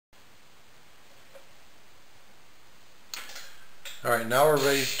Alright, now we're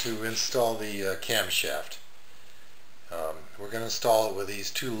ready to install the camshaft. We're going to install it with these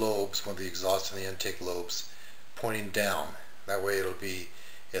two lobes, one of the exhaust and the intake lobes, pointing down. That way it'll be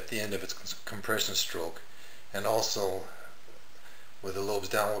at the end of its compression stroke. And also, with the lobes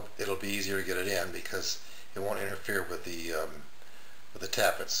down, it'll be easier to get it in because it won't interfere with the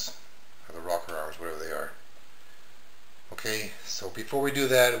tappets, or the rocker arms, whatever they are. Okay, so before we do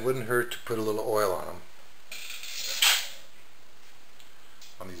that, it wouldn't hurt to put a little oil on them.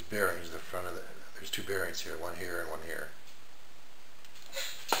 On these bearings, the front of there's two bearings here, one here and one here,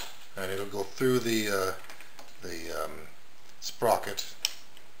 and it'll go through the sprocket,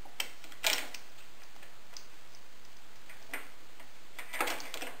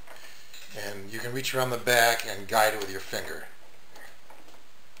 and you can reach around the back and guide it with your finger.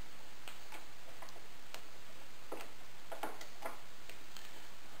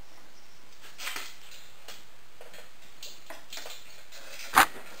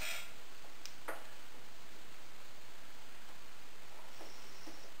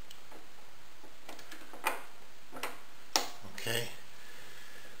 Okay.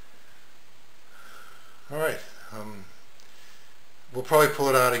 All right. We'll probably pull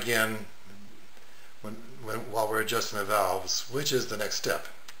it out again while we're adjusting the valves, which is the next step.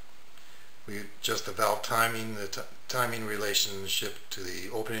 We adjust the valve timing, the timing relationship to the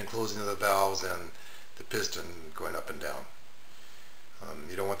opening and closing of the valves and the piston going up and down.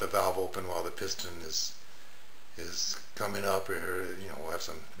 You don't want the valve open while the piston is coming up, or we'll have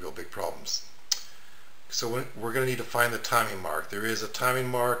some real big problems. So we're going to need to find the timing mark. There is a timing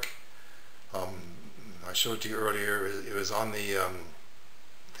mark. I showed it to you earlier. It was on the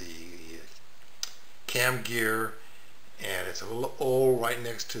cam gear, and it's a little O right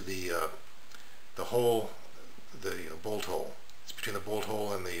next to the hole, the bolt hole. It's between the bolt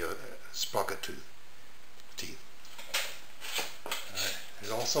hole and the sprocket teeth. Right.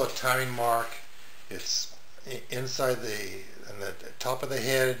 There's also a timing mark. It's inside in the top of the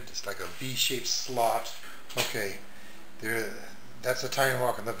head. It's like a V-shaped slot. Okay, that's the timing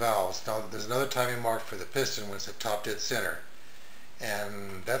mark on the valves. Now there's another timing mark for the piston when it's at top dead center,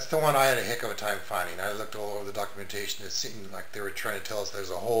 and that's the one I had a heck of a time finding. I looked all over the documentation. It seemed like they were trying to tell us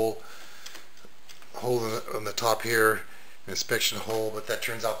there's a hole on the top here, an inspection hole, but that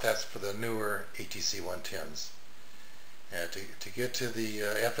turns out that's for the newer ATC 110s. And to get to the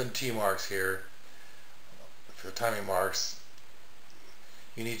F and T marks here, for the timing marks,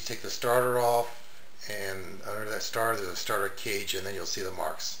 you need to take the starter off, and under that starter there's a starter cage, and then you'll see the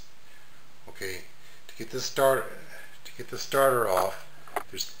marks. Okay, to get the starter off,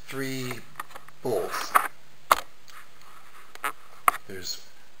 there's 3 bolts. There's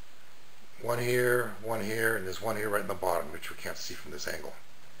one here, and there's one here right in the bottom, which we can't see from this angle.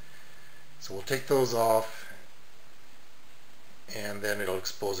 So we'll take those off, and then it'll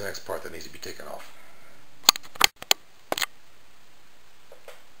expose the next part that needs to be taken off.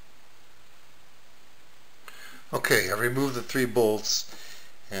 Okay, I've removed the 3 bolts,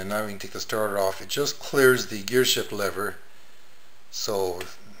 and now we can take the starter off. It just clears the gear shift lever, so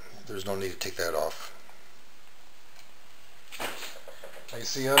there's no need to take that off. Now you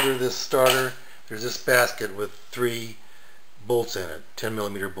see under this starter, there's this basket with 3 bolts in it,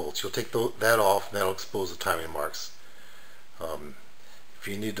 10mm bolts. You'll take that off, and that'll expose the timing marks. If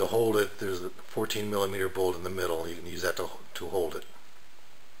you need to hold it, there's a 14mm bolt in the middle. You can use that to hold it.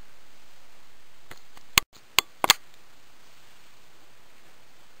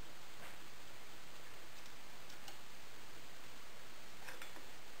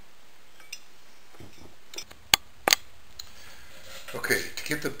 Okay, to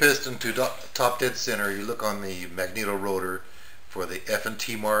get the piston to top dead center, you look on the magneto rotor for the F and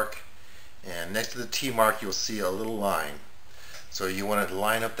T mark, and next to the T mark you'll see a little line. So you want to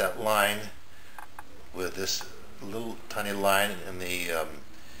line up that line with this little tiny line in the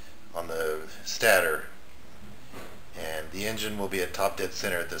on the stator, and the engine will be at top dead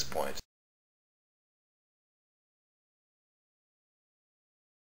center at this point.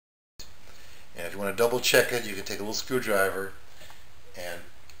 And if you want to double check it, you can take a little screwdriver and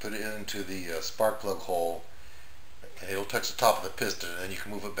put it into the spark plug hole, and it'll touch the top of the piston, and then you can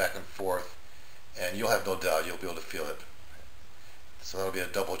move it back and forth, and you'll have no doubt you'll be able to feel it. So that'll be a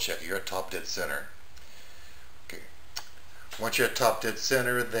double check. You're at top dead center. Okay. Once you're at top dead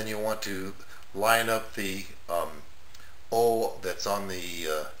center, then you want to line up the O that's on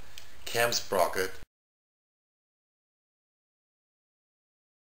the cam sprocket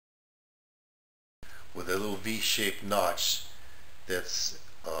with a little V-shaped notch that's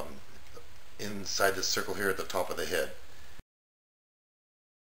inside the circle here at the top of the head.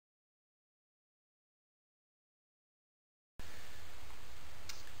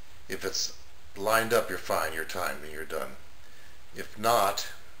 If it's lined up, you're fine, you're timed, and you're done. If not,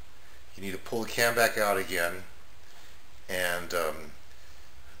 you need to pull the cam back out again and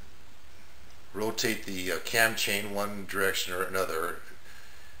rotate the cam chain one direction or another,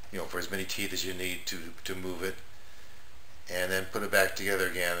 for as many teeth as you need to move it, and then put it back together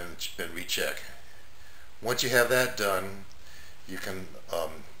again and recheck. Once you have that done, you can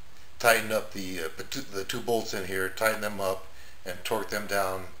tighten up the two bolts in here, tighten them up, and torque them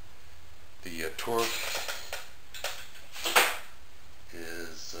down. The torque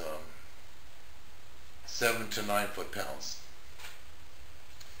is 7 to 9 foot-pounds.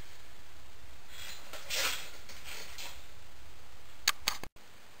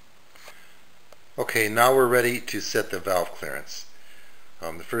 Okay, now we're ready to set the valve clearance.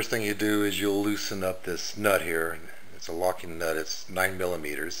 The first thing you do is you'll loosen up this nut here. It's a locking nut. It's 9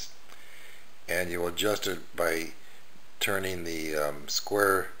 millimeters, and you'll adjust it by turning the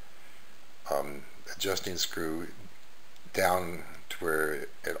square adjusting screw down to where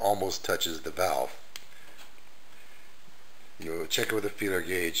it almost touches the valve. You'll check it with a feeler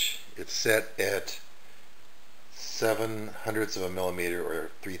gauge. It's set at 7/100ths of a millimeter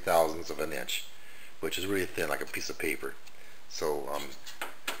or 3/1000ths of an inch, which is really thin, like a piece of paper. So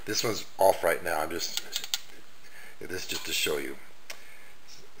this one's off right now. This is just to show you.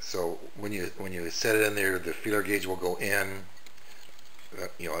 So when you set it in there, the feeler gauge will go in,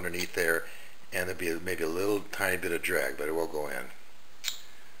 underneath there, and there'll be maybe a little tiny bit of drag, but it will go in.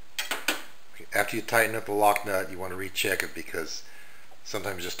 Okay, after you tighten up the lock nut, you want to recheck it, because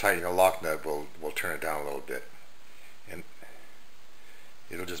sometimes just tightening a lock nut will turn it down a little bit, and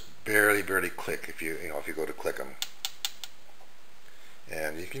it'll just barely click if you go to click them.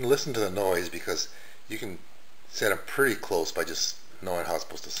 And you can listen to the noise, because you can set them pretty close by just knowing how it's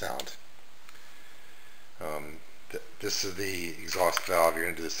supposed to sound. This is the exhaust valve. You're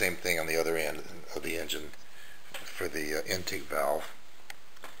going to do the same thing on the other end of the engine for the intake valve.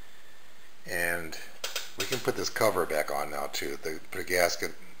 And we can put this cover back on now too. Put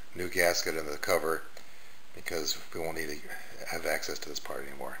a new gasket in the cover, because we won't need to have access to this part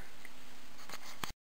anymore.